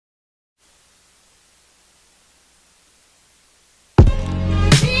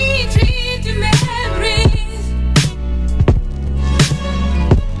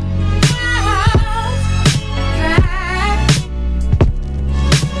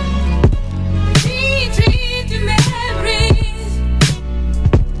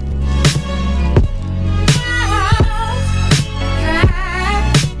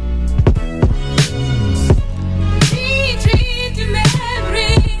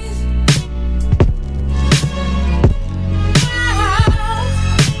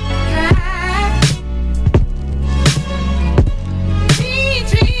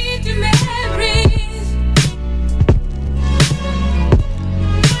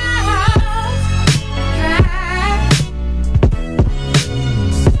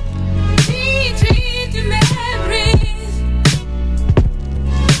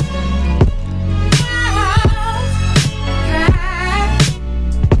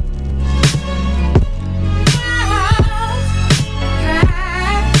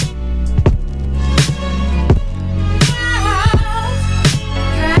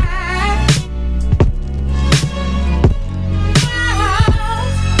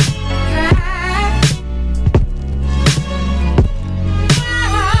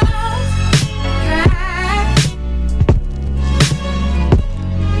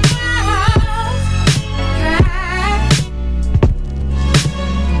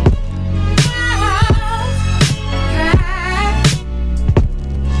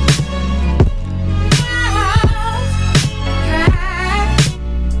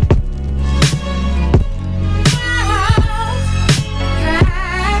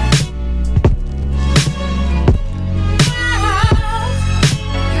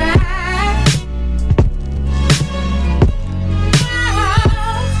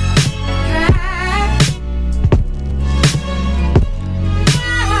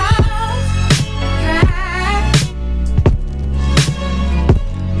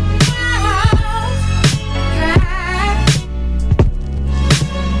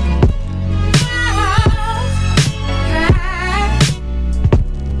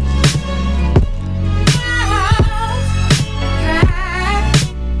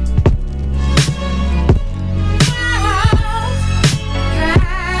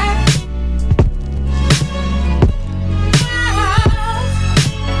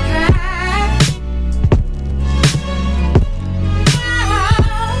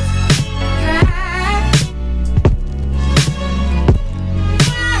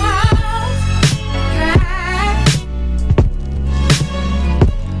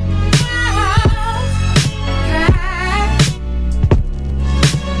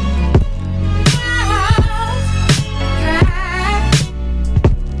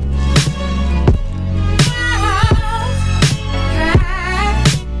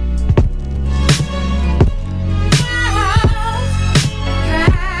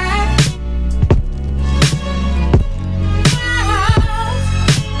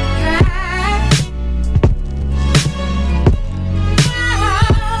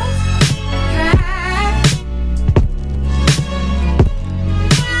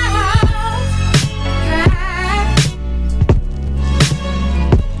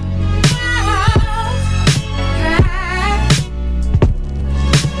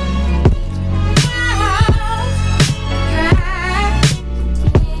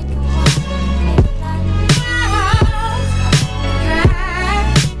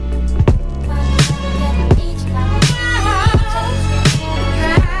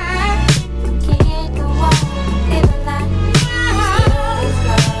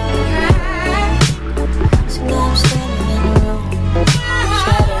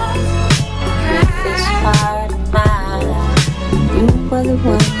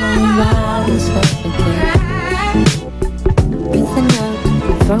knowing violence was again. With a note,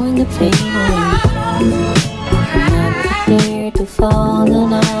 throwing the pain away. I'm not prepared to fall, no,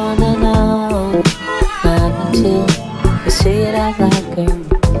 no, no, no. Not until you say it out loud, girl.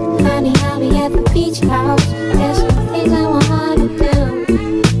 Honey, I'll be at the beach house. There's some things I want to do.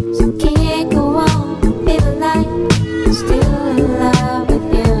 So can't go on, living like I'm still in love with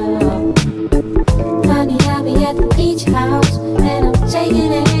you. Honey, I'll be at the beach house, and I'm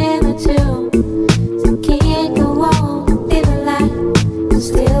taking a hammer too. So can't go on, living like I'm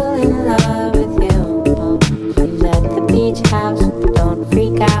still in love with you. She's at the beach house, don't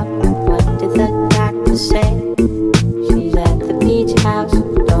freak out. What did the doctor say? She's at the beach house,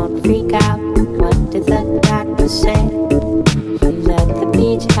 don't freak out. What did the doctor say? She's at the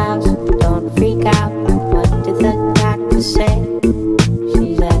beach house, don't freak out. What did the doctor say?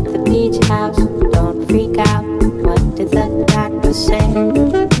 She's at the beach house, don't freak out. What did the doctor say?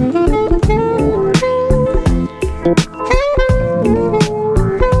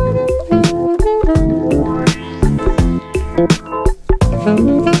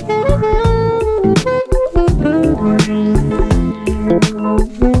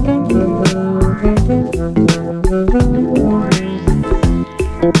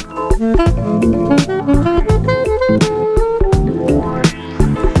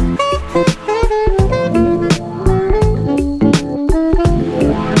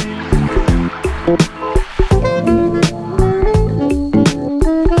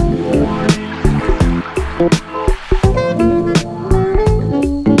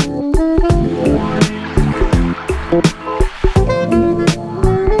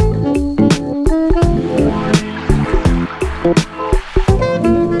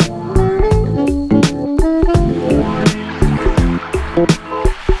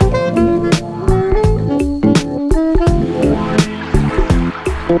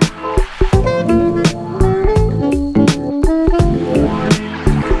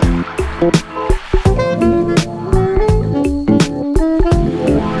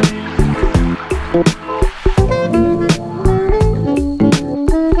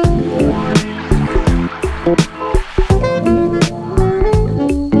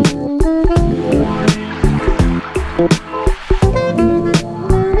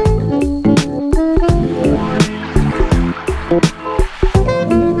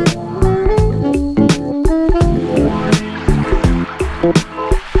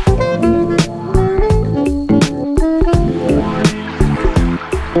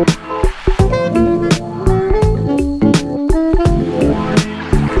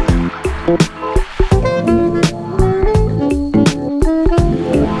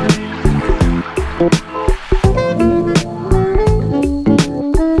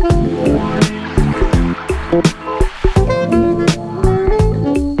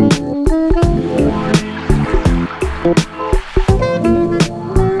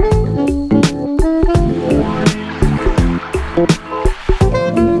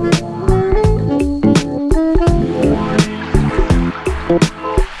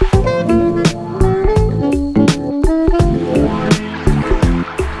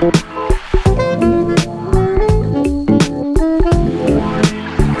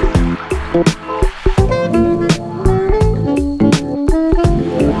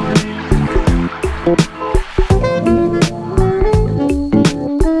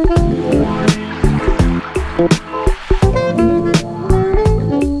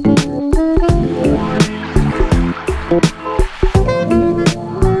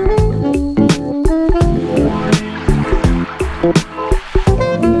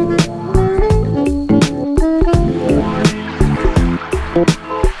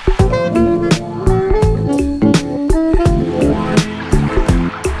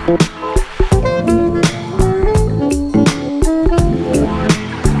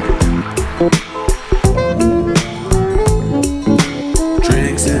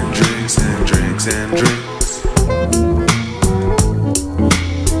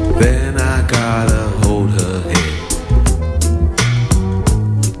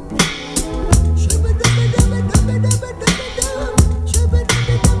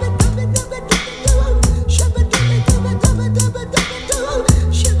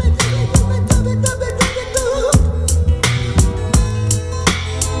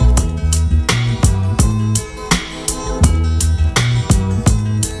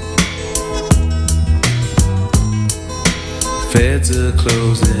 Feds are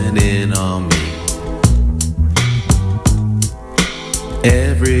closing in on me.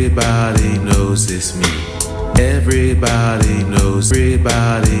 Everybody knows it's me. Everybody knows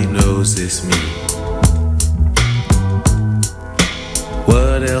it's me. What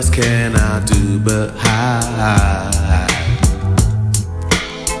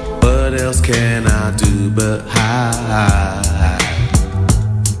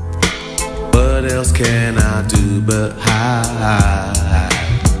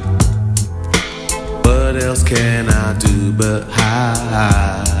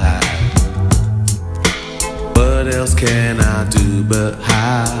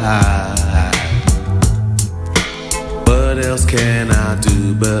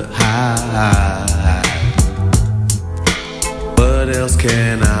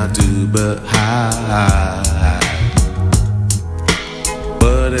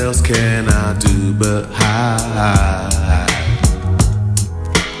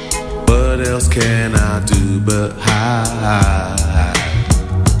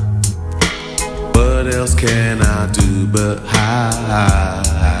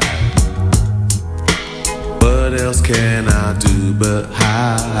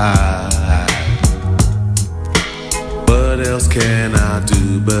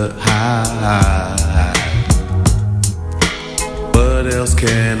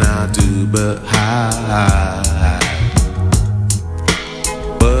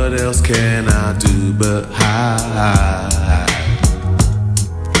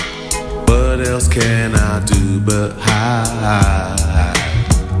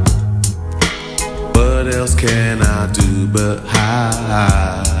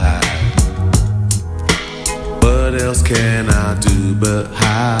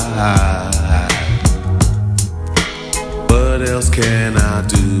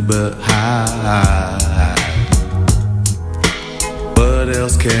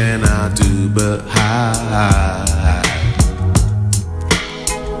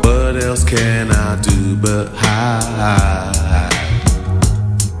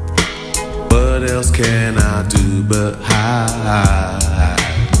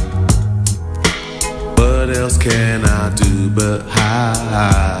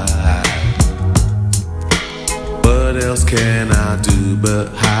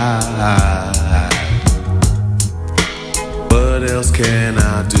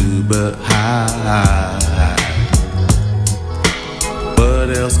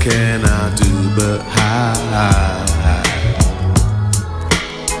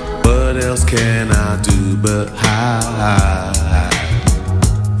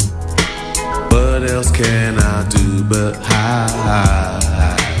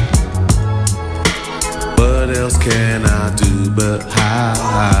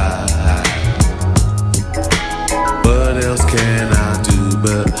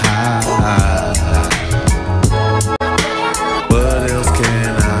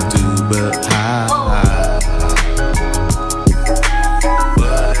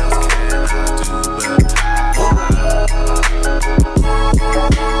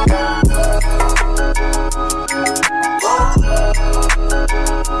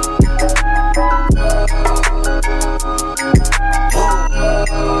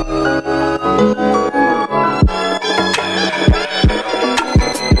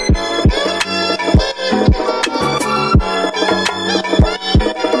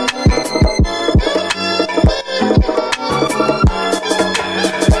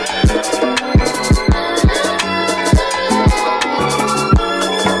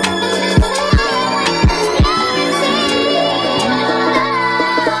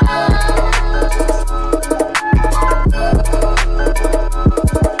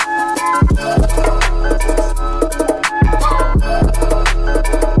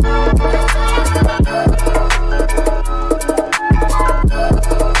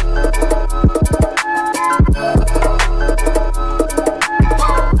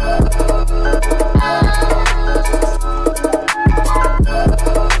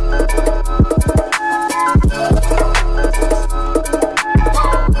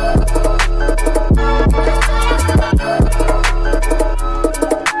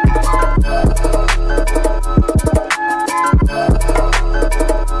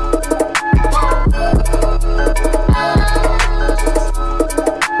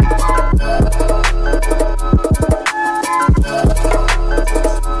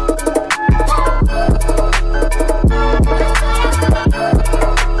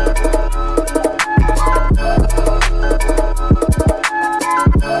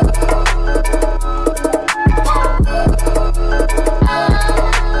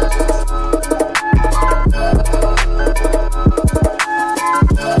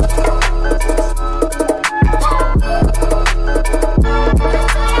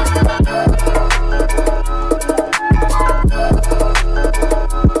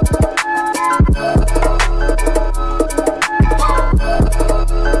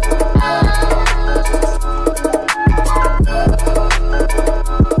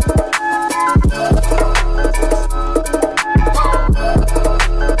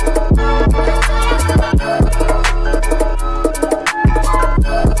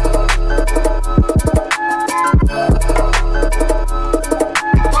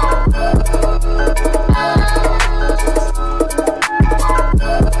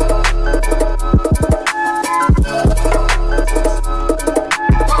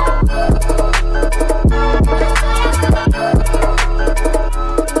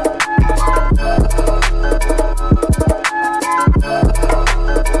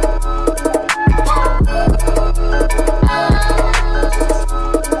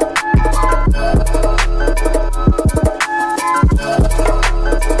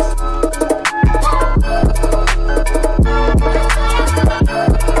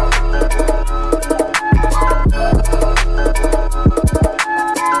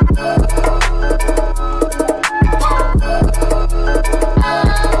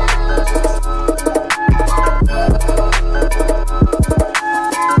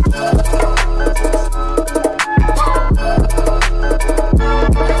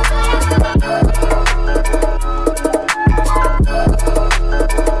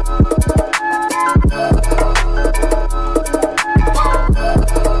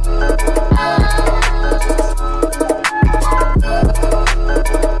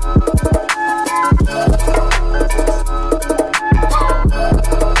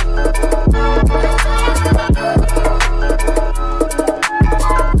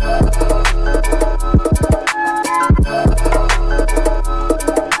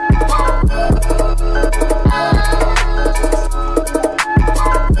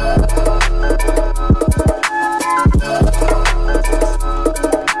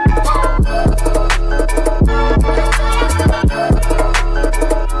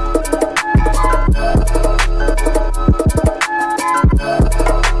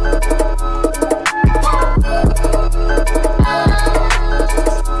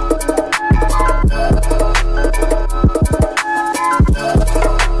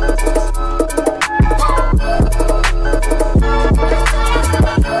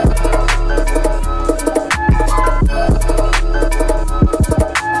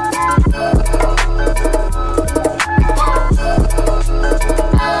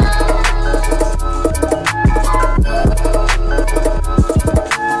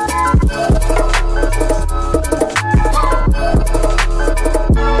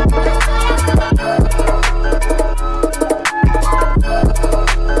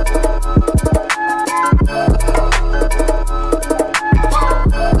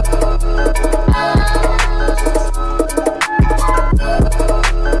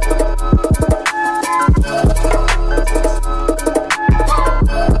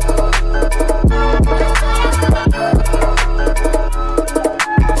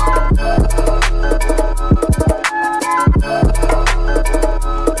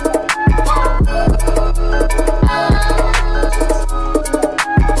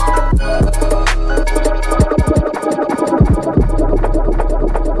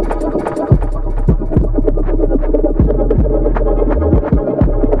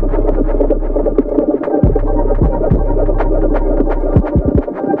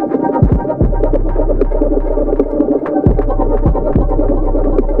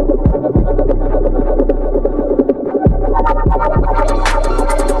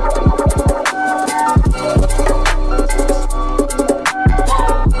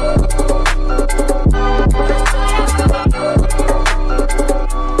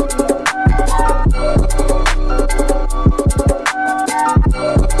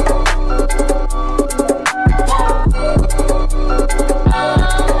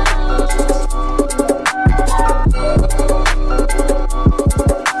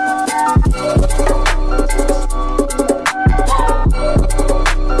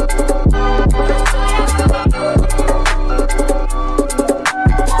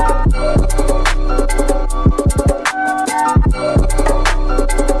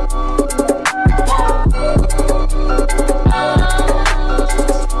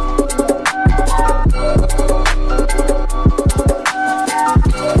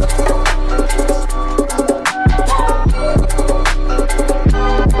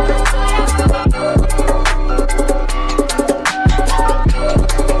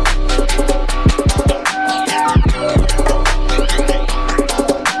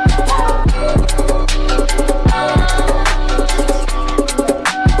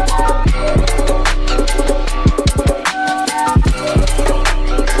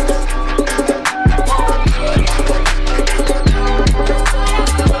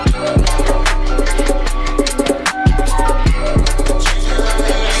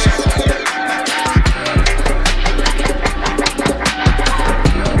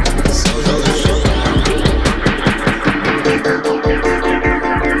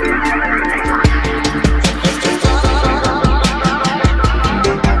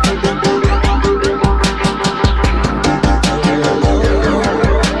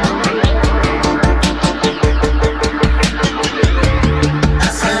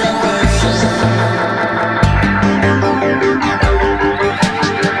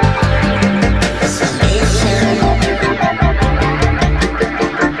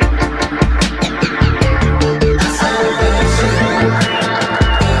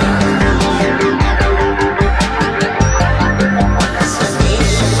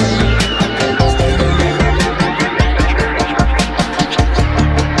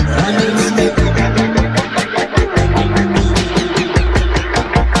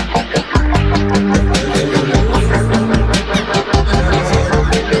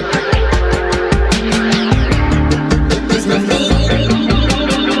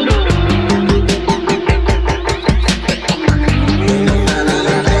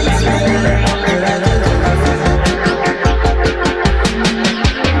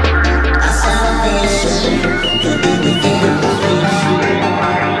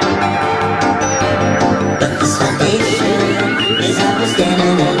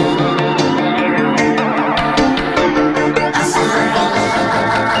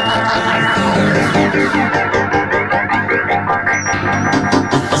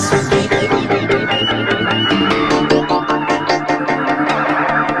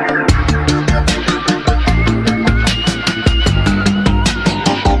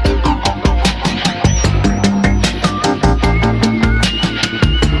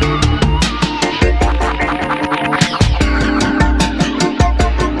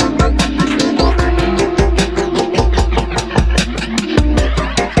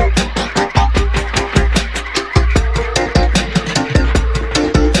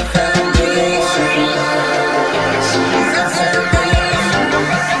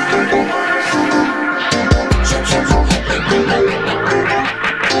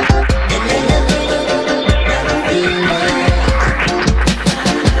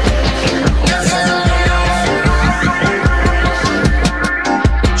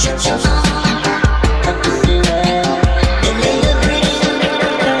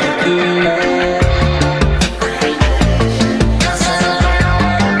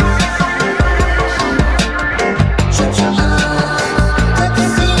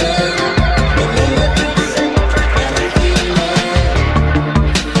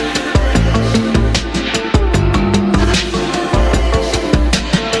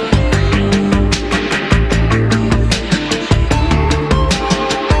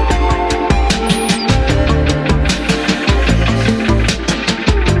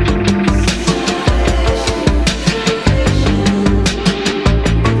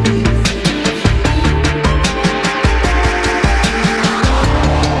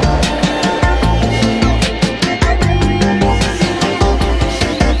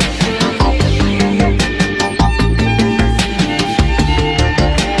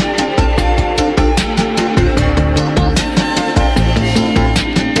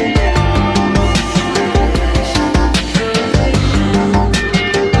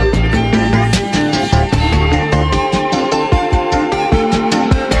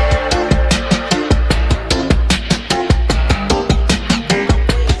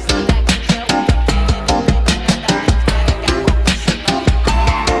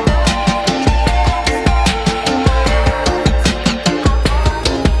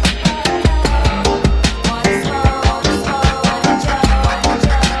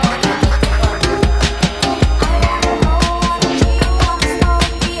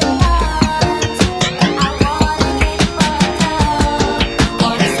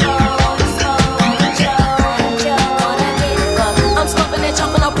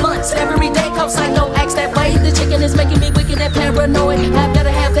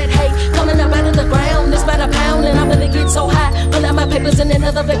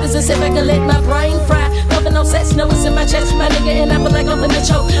other vapors and sit back and let my brain fry. Puffin' no sex, no it's in my chest, my nigga, and I feel like I'm finna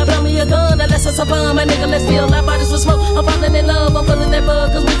choke. Blow me a gun, unless it's a bomb, my nigga, let's fill our bodies with smoke. I'm falling in love, I'm feeling that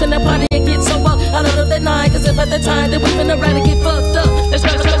bug, cause we finna party and get so fucked. I love that night, cause if at the time that we finna ride and get fucked up.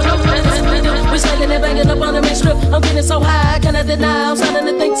 We smelling and banging up on the main strip. I'm getting so high, I cannot deny. I'm starting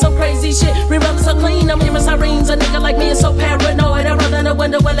to think some crazy shit. Rerouting so clean, I'm hearing sirens. A nigga like me is so paranoid. I roll down the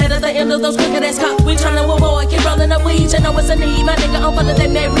window, well, at the end of those crooked ass cops. We tryna avoid, keep rolling up weed. You know it's a need, my nigga. I'm full of that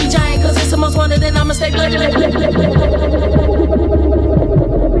Mary Jane, cause it's the most wanted, and I'ma stay bloody.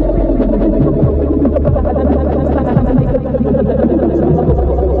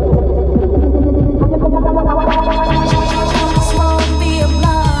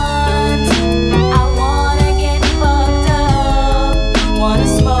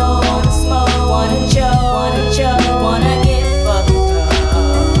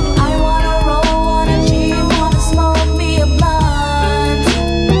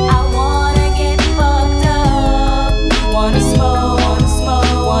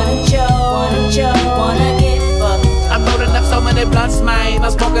 I'm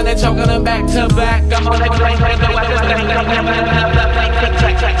smoking and choking them back to back. I'm on that plane,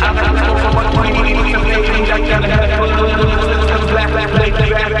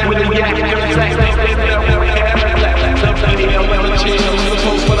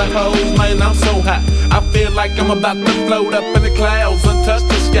 I'm so hot. I feel like I'm about to float up in the clouds and touch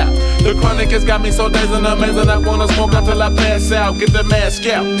the sky. The chronic has got me so dazed and amazing. I wanna smoke until I pass out. Get the mask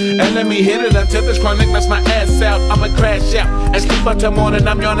out and let me hit it until this chronic knocks my ass out. I'ma crash out and sleep until morning.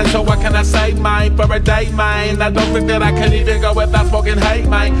 I'm yawning, so what can I say, mine? For a day, mine. I don't think that I can even go without smoking hate,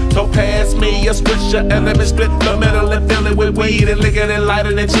 mine. So pass me a swisher and let me split the middle and fill it with weed and lick it and light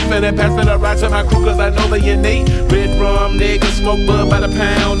it and cheap it and pass it around to my crew, cause I know that you need red rum, niggas smoke bud by the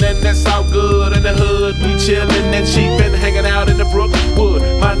pound, and that's all good in the hood. We chillin' and cheapin', hanging out in the Brookwood.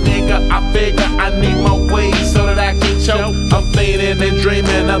 My my nigga, I figure I need more weed so that I can choke. I'm feeding and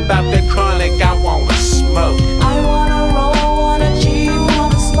dreaming about that chronic, I wanna smoke. I wanna roll, wanna cheat,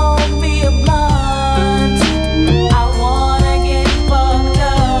 wanna smoke me a blunt. I wanna get fucked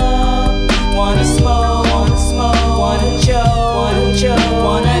up. Wanna smoke, wanna choke,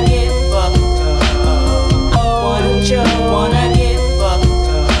 wanna get fucked up. Wanna choke, wanna get fucked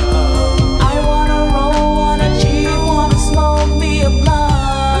up. I wanna roll, wanna cheat, wanna smoke me a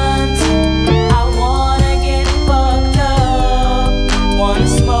blunt. I wanna get fucked up. Wanna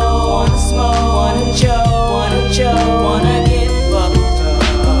smoke, wanna choke, wanna get fucked up.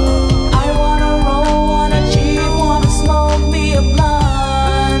 I wanna roll, wanna cheat, wanna smoke me a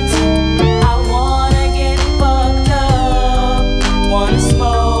blunt. I wanna get fucked up. Wanna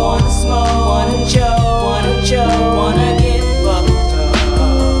smoke, wanna choke, wanna get fucked up.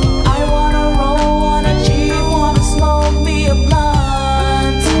 I wanna roll, wanna cheat, wanna smoke me a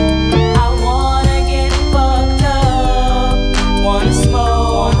blunt. I wanna get fucked up. Wanna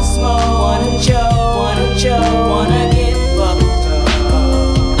smoke, wanna choke, wanna get fucked up.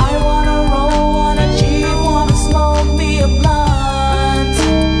 I wanna roll, wanna cheat, wanna smoke me a blunt.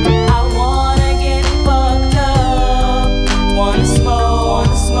 I wanna get fucked up. Wanna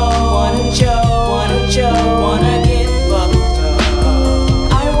smoke, wanna choke, wanna get fucked up.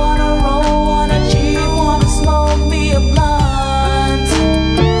 I wanna roll, wanna cheat, wanna smoke me a blunt.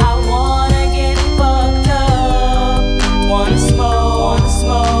 I wanna get fucked up. Wanna smoke,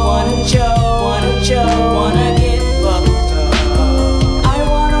 wanna choke, wanna get fucked up. I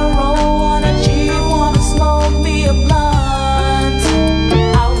wanna roll, wanna cheat, wanna smoke me a blunt.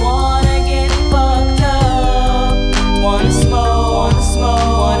 I wanna get fucked up. Wanna smoke,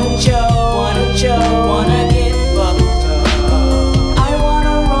 wanna choke, wanna get fucked up. I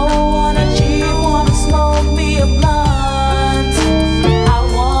wanna roll, wanna cheat, wanna smoke me a blunt. I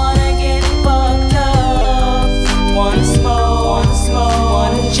wanna get fucked up. Wanna smoke,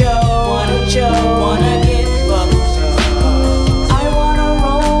 wanna choke, wanna get fucked up. I wanna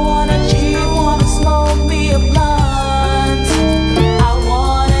roll, wanna cheat, wanna smoke me a blunt. I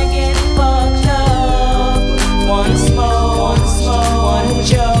wanna get fucked up. Wanna smoke, wanna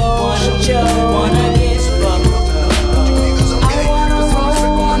choke, wanna get fucked up. I wanna roll,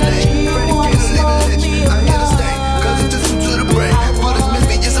 wanna cheat, wanna smoke me a blunt. Cause it took some to the brain, but it's meant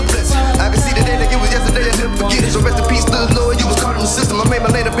me, it's a blessing. I can see the day like it was yesterday, I never forget it. So rest in peace, Lil' Lord, you was caught in the system. I made my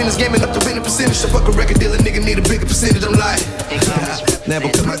lane up in this game and up to win a percentage. So fuck a record dealer, nigga need a bigger percentage, I'm lying. Never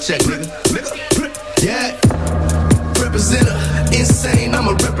cut my check, nigga. Yeah. Representer, insane, I'm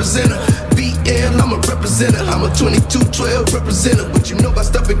a representer. BL, I'm a representer. I'm a 2212 representer. But you know about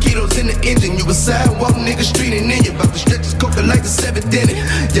stuffing kilos in the engine. You a sidewalk nigga, street and in you. About to stretch this coca like the 7th inning.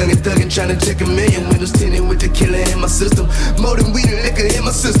 Young and thuggin' tryna check a million. Windows tinted with the killer in my system. More than weed and liquor in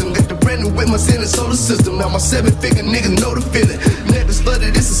my system. Got the brand new with my in the solar system. Now my 7-figure niggas know the feeling. Never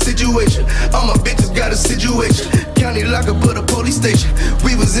flooded, it's a situation. All my bitches got a situation. County locker, but a police station.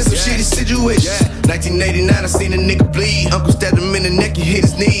 We was in some shitty situations. 1989, I seen a nigga bleed. Uncle stabbed him in the neck, he hit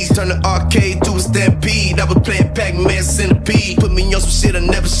his knees. Turned the arcade to a stampede. I was playing Pac-Man Centipede. Put me on some shit I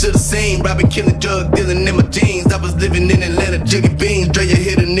never should've seen. Robbing, killing, drug dealing in my jeans. I was living in Atlanta, jiggy beans. Dre, you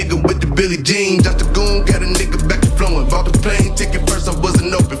hit a nigga with the Billie Jean. Just a goon, got a nigga back to flowing. Bought the plane ticket first, I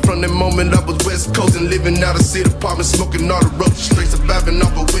wasn't open. From that moment, I was West Coast and living out of city apartment, smoking all the roaches. Straight surviving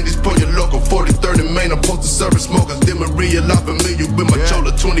off of Wendy's, pull your local. 43rd and Main, I'm posted serving smokers. Then Maria, lot familiar with my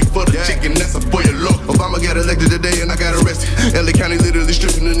chola. 20 for the chicken, that's a for your local. Obama got elected today and I got arrested. LA County literally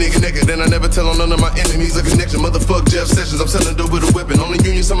stripping the nigga naked. Then I never tell on none of my enemies a connection. Motherfuck Jeff Sessions, I'm selling dope with a weapon. Only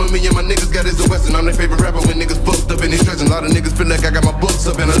union some of me and my niggas got is the Western. I'm their favorite rapper when niggas fucked up in these stretching. A lot of niggas feel like I got my books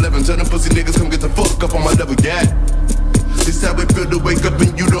up in 11. Tell them pussy niggas come get the fuck up on my level, yeah. This how it feel to wake up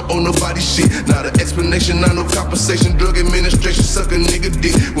and you don't own nobody's shit. Not an explanation, not no compensation. Drug administration, suck a nigga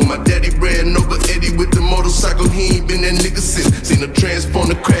dick. When my daddy ran over Eddie with the motorcycle, he ain't been that nigga since. Seen a transform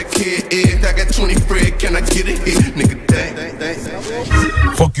the crackhead egg. I got 20 Fred, can I get a hit? Nigga, dang.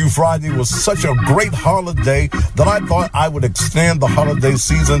 Fuck You Friday was such a great holiday that I thought I would extend the holiday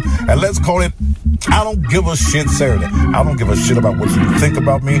season and let's call it I Don't Give a Shit Saturday. I don't give a shit about what you think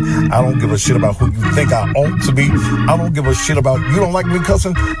about me. I don't give a shit about who you think I ought to be. I don't give a shit about you don't like me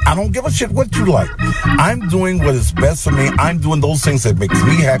cussing. I don't give a shit what you like. I'm doing what is best for me. I'm doing those things that makes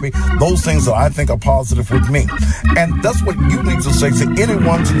me happy, those things that I think are positive with me. And that's what you need to say to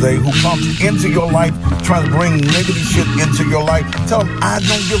anyone today who comes into your life trying to bring negative shit into your life. Tell them I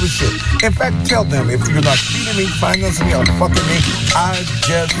don't give a shit. In fact, tell them if you're not feeding me, financing me, or fucking me, I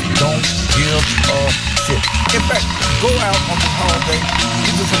just don't give a shit. In fact, go out on the holiday,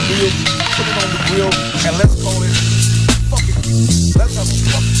 get you some ribs, put it on the grill, and let's call it fucking Let's have a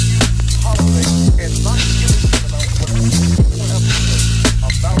fucking huge holiday and not give a shit about what people have to say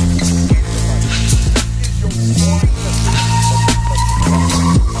about anybody. Is your morning